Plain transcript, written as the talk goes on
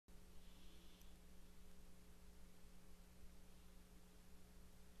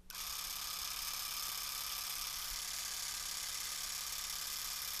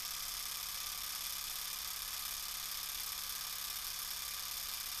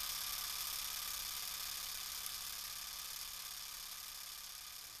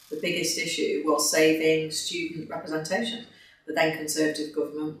the biggest issue was saving student representation. The then Conservative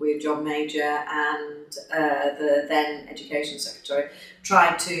government, with John Major and the then Education Secretary,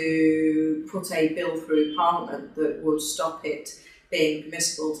 tried to put a bill through Parliament that would stop it being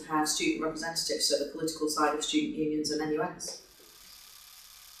permissible to have student representatives, so the political side of student unions and NUS.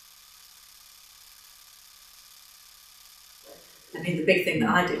 I mean, the big thing that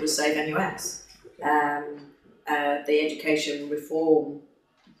I did was save NUS. The education reform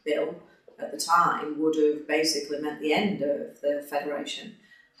bill at the time would have basically meant the end of the Federation,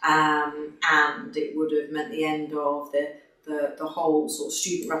 and it would have meant the end of the whole sort of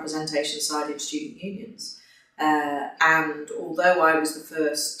student representation side in student unions. And although I was the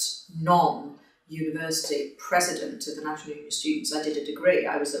first non-university president of the National Union of Students, I did a degree.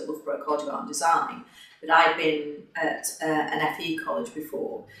 I was at Loughborough College of Art and Design, but I'd been at an FE college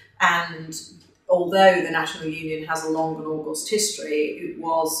before, and although the National Union has a long and august history, it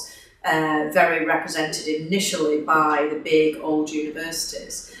was very represented initially by the big old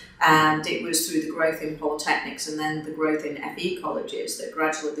universities, and it was through the growth in polytechnics and then the growth in FE colleges that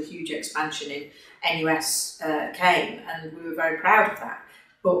gradually the huge expansion in NUS came, and we were very proud of that.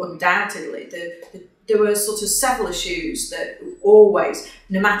 But undoubtedly there were sort of several issues that always,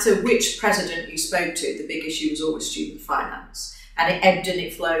 no matter which president you spoke to, the big issue was always student finance. And it ebbed and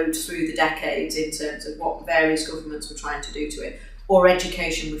it flowed through the decades in terms of what various governments were trying to do to it, or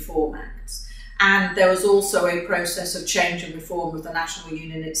education reform acts. And there was also a process of change and reform of the National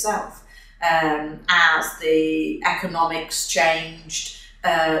Union itself. As the economics changed,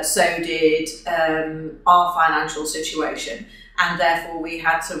 so did our financial situation, and therefore we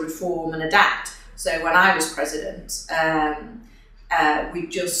had to reform and adapt. So when I was president, we'd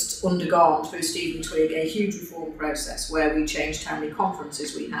just undergone through Stephen Twigg a huge reform process where we changed how many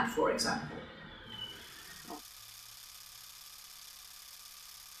conferences we had, for example.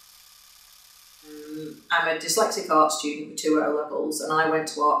 I'm a dyslexic art student with 2 O levels, and I went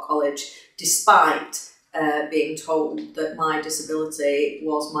to art college despite being told that my disability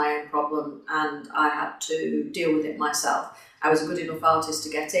was my own problem and I had to deal with it myself. I was a good enough artist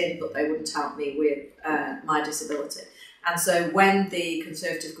to get in, but they wouldn't help me with my disability. And so when the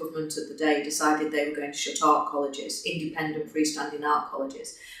Conservative government at the day decided they were going to shut art colleges, independent freestanding art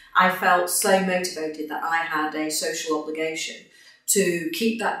colleges, I felt so motivated that I had a social obligation to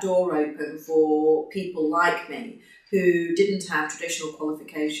keep that door open for people like me who didn't have traditional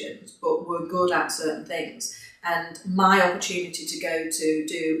qualifications but were good at certain things. And my opportunity to go to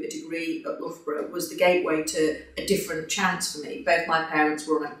do a degree at Loughborough was the gateway to a different chance for me. Both my parents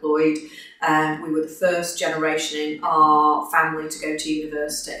were unemployed, and we were the first generation in our family to go to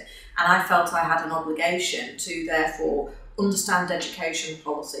university. And I felt I had an obligation to therefore understand education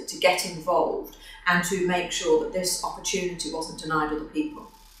policy, to get involved, and to make sure that this opportunity wasn't denied other people.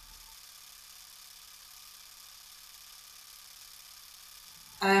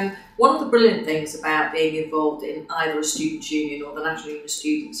 One of the brilliant things about being involved in either a students' union or the National Union of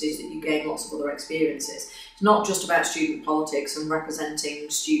Students is that you gain lots of other experiences. It's not just about student politics and representing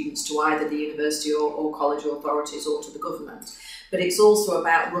students to either the university or college authorities or to the government, but it's also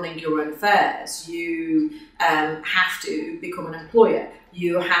about running your own affairs. You have to become an employer.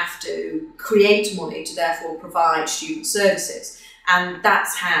 You have to create money to therefore provide student services. And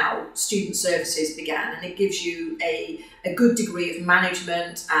that's how student services began, and it gives you a good degree of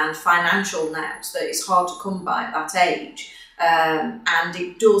management and financial nous that is hard to come by at that age. And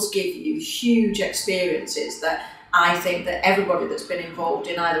it does give you huge experiences that I think that everybody that's been involved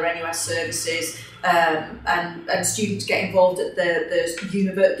in either NUS services and students get involved at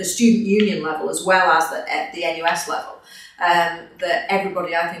the student union level as well as at the NUS level. That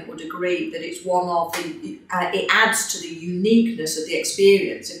everybody, I think, would agree that it's one of the, it adds to the uniqueness of the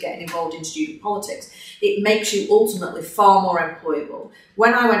experience of getting involved in student politics. It makes you ultimately far more employable.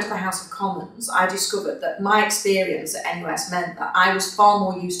 When I went to the House of Commons, I discovered that my experience at NUS meant that I was far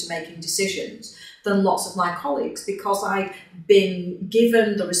more used to making decisions than lots of my colleagues, because I'd been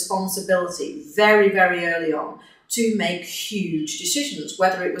given the responsibility very, very early on to make huge decisions,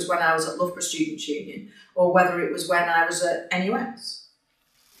 whether it was when I was at Loughborough Students' Union or whether it was when I was at NUS.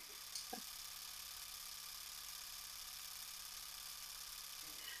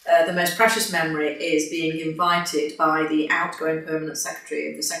 The most precious memory is being invited by the outgoing permanent secretary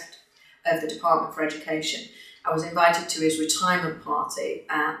of the Department for Education. I was invited to his retirement party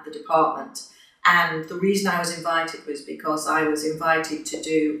at the department, and the reason I was invited was because I was invited to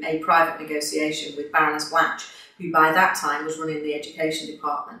do a private negotiation with Baroness Blatch, who by that time was running the education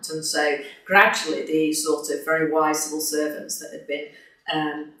department. And so gradually these sort of very wise civil servants that had been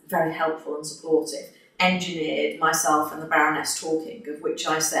very helpful and supportive engineered myself and the Baroness talking, of which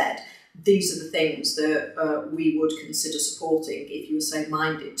I said, these are the things that we would consider supporting if you were so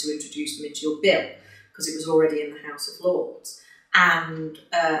minded to introduce them into your bill, because it was already in the House of Lords. And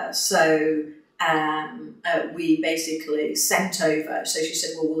we basically sent over, so she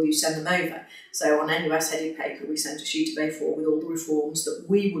said, well, will you send them over? So on NUS headed paper, we sent a sheet of A4 with all the reforms that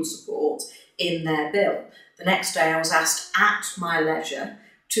we would support in their bill. The next day I was asked at my leisure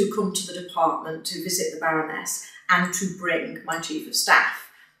to come to the department to visit the Baroness and to bring my Chief of Staff,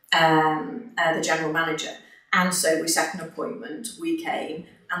 the General Manager. And so we set an appointment, we came,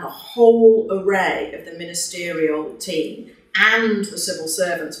 and the whole array of the ministerial team and the civil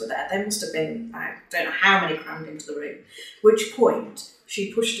servants were there. There must have been, I don't know how many crammed into the room, at which point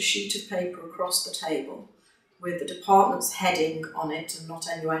she pushed a sheet of paper across the table with the department's heading on it and not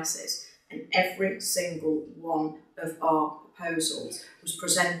NUS's, and every single one of our proposals was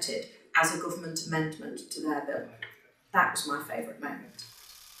presented as a government amendment to their bill. That was my favourite moment.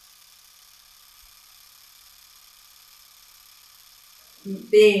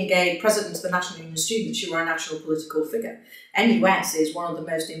 Being a president of the National Union of Students, you are a national political figure. NUS is one of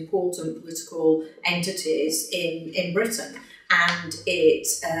the most important political entities in Britain, and it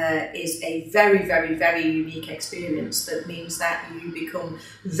is a very, very, very unique experience that means that you become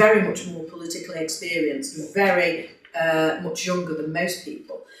very much more politically experienced, very much younger than most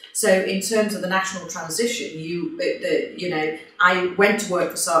people. So in terms of the national transition, I went to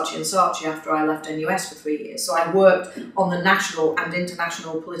work for Saatchi & Saatchi after I left NUS for 3 years. So I worked on the national and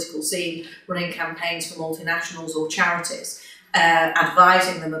international political scene, running campaigns for multinationals or charities,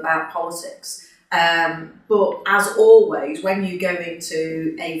 advising them about politics. But as always, when you go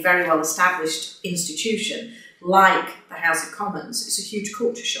into a very well-established institution like the House of Commons, it's a huge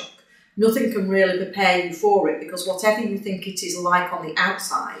culture shock. Nothing can really prepare you for it, because whatever you think it is like on the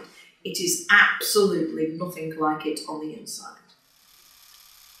outside, it is absolutely nothing like it on the inside.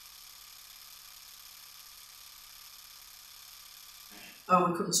 Oh,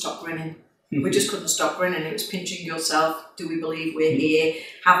 we couldn't stop grinning. We just couldn't stop grinning. It was pinching yourself. Do we believe we're here?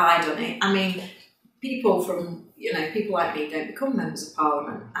 Have I done it? I mean, people like me don't become members of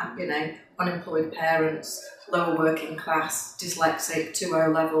Parliament. Unemployed parents, lower working class, dyslexic, 2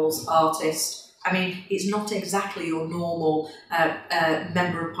 O-levels, artist. I mean, it's not exactly your normal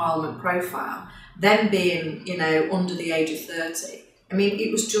member of Parliament profile. Them being, under the age of 30. I mean,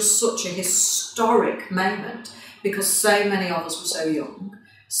 it was just such a historic moment, because so many of us were so young.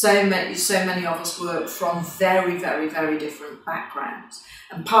 So many of us were from very, very, very different backgrounds.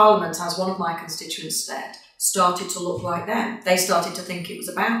 And Parliament, as one of my constituents said, started to look like them. They started to think it was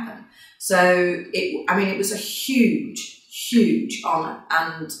about them. So, it was a huge, huge honour,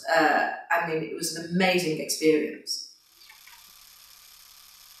 and it was an amazing experience.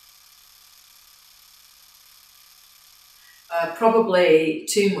 Probably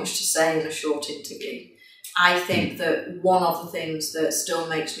too much to say in a short interview. I think that one of the things that still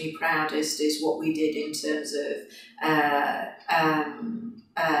makes me proudest is what we did in terms of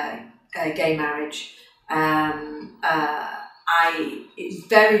gay marriage. It's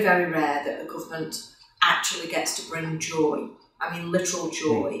very, very rare that a government actually gets to bring joy, literal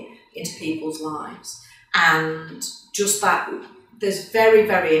joy, into people's lives. And just that, there's very,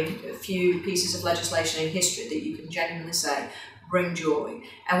 very few pieces of legislation in history that you can genuinely say bring joy.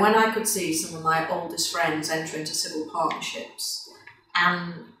 And when I could see some of my oldest friends enter into civil partnerships,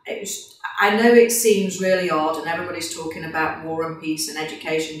 and I know it seems really odd, and everybody's talking about war and peace and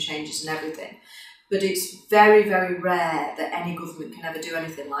education changes and everything, but it's very, very rare that any government can ever do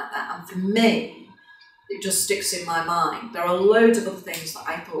anything like that. And for me, it just sticks in my mind. There are loads of other things that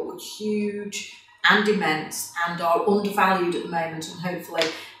I thought were huge and immense and are undervalued at the moment, and hopefully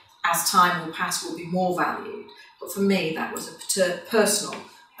as time will pass will be more valued. But for me, that was a personal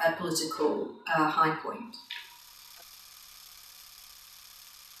political high point.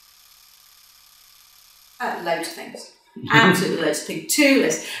 Loads of things. Absolutely loads of things. To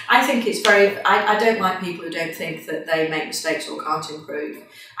lists. I think it's I don't like people who don't think that they make mistakes or can't improve.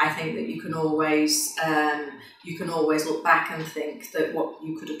 I think that you can always look back and think that what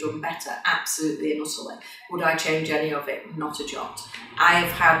you could have done better, absolutely and utterly. Would I change any of it? Not a jot. I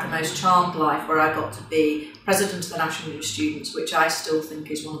have had the most charmed life where I got to be President of the National Union of Students, which I still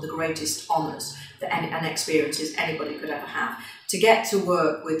think is one of the greatest honours and experiences anybody could ever have. To get to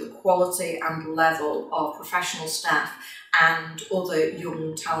work with the quality and level of professional staff and other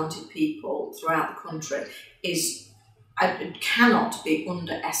young, talented people throughout the country cannot be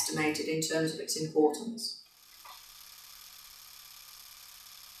underestimated in terms of its importance.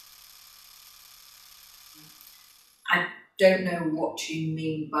 don't know what you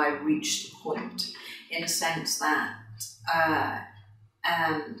mean by reach the point, in a sense that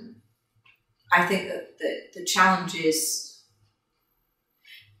I think that the challenge is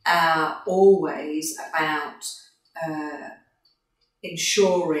always about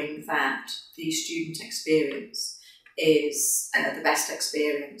ensuring that the student experience is the best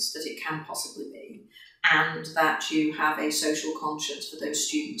experience that it can possibly be, and that you have a social conscience for those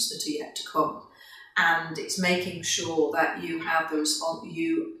students that are yet to come. And it's making sure that you have the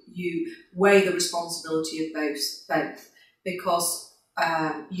you weigh the responsibility of both, because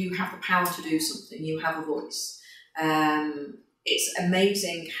you have the power to do something, you have a voice. It's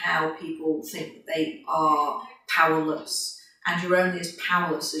amazing how people think that they are powerless, and you're only as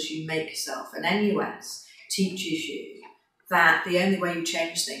powerless as you make yourself. And NUS teaches you that the only way you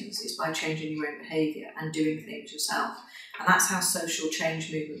change things is by changing your own behaviour and doing things yourself. And that's how social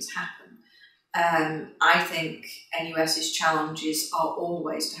change movements happen. I think NUS's challenges are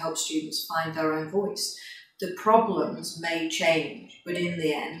always to help students find their own voice. The problems may change, but in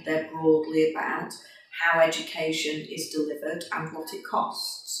the end, they're broadly about how education is delivered and what it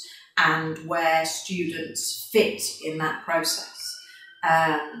costs, and where students fit in that process.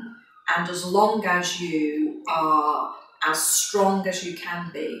 And as long as you are as strong as you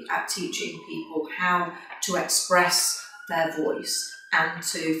can be at teaching people how to express their voice and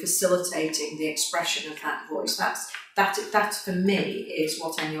to facilitating the expression of that voice, that for me is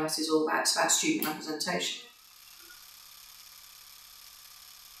what NUS is all about. It's about student representation.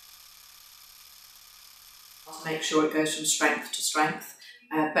 To make sure it goes from strength to strength,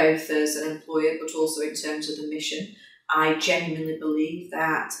 both as an employer but also in terms of the mission. I genuinely believe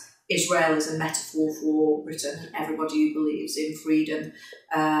that Israel is a metaphor for Britain and everybody who believes in freedom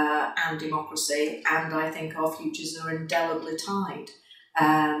and democracy, and I think our futures are indelibly tied.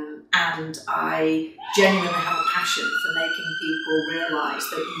 And I genuinely have a passion for making people realise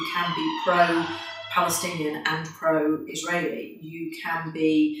that you can be pro-Palestinian and pro-Israeli. You can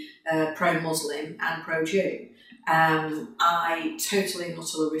be pro-Muslim and pro-Jew. I totally and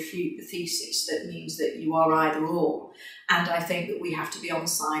utterly refute the thesis that means that you are either or. And I think that we have to be on the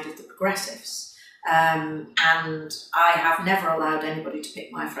side of the progressives. And I have never allowed anybody to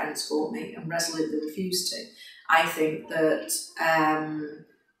pick my friends for me and resolutely refuse to. I think that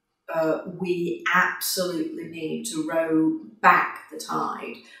we absolutely need to row back the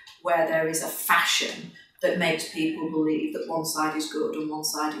tide where there is a fashion that makes people believe that one side is good and one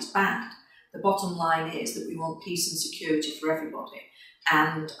side is bad. The bottom line is that we want peace and security for everybody.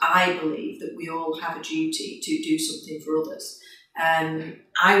 And I believe that we all have a duty to do something for others.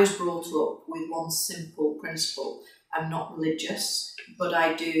 I was brought up with one simple principle. I'm not religious, but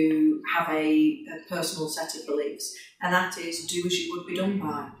I do have a personal set of beliefs, and that is do as you would be done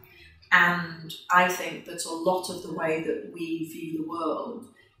by. And I think that a lot of the way that we view the world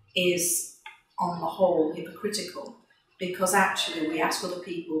is, on the whole, hypocritical, because actually we ask other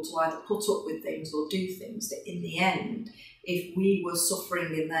people to either put up with things or do things that in the end, if we were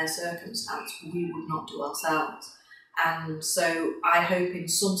suffering in their circumstance, we would not do ourselves. And so I hope in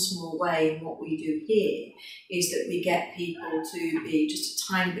some small way in what we do here is that we get people to be just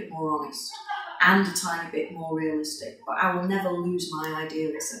a tiny bit more honest and a tiny bit more realistic. But I will never lose my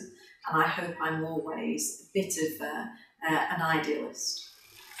idealism, and I hope I'm always a bit of an idealist.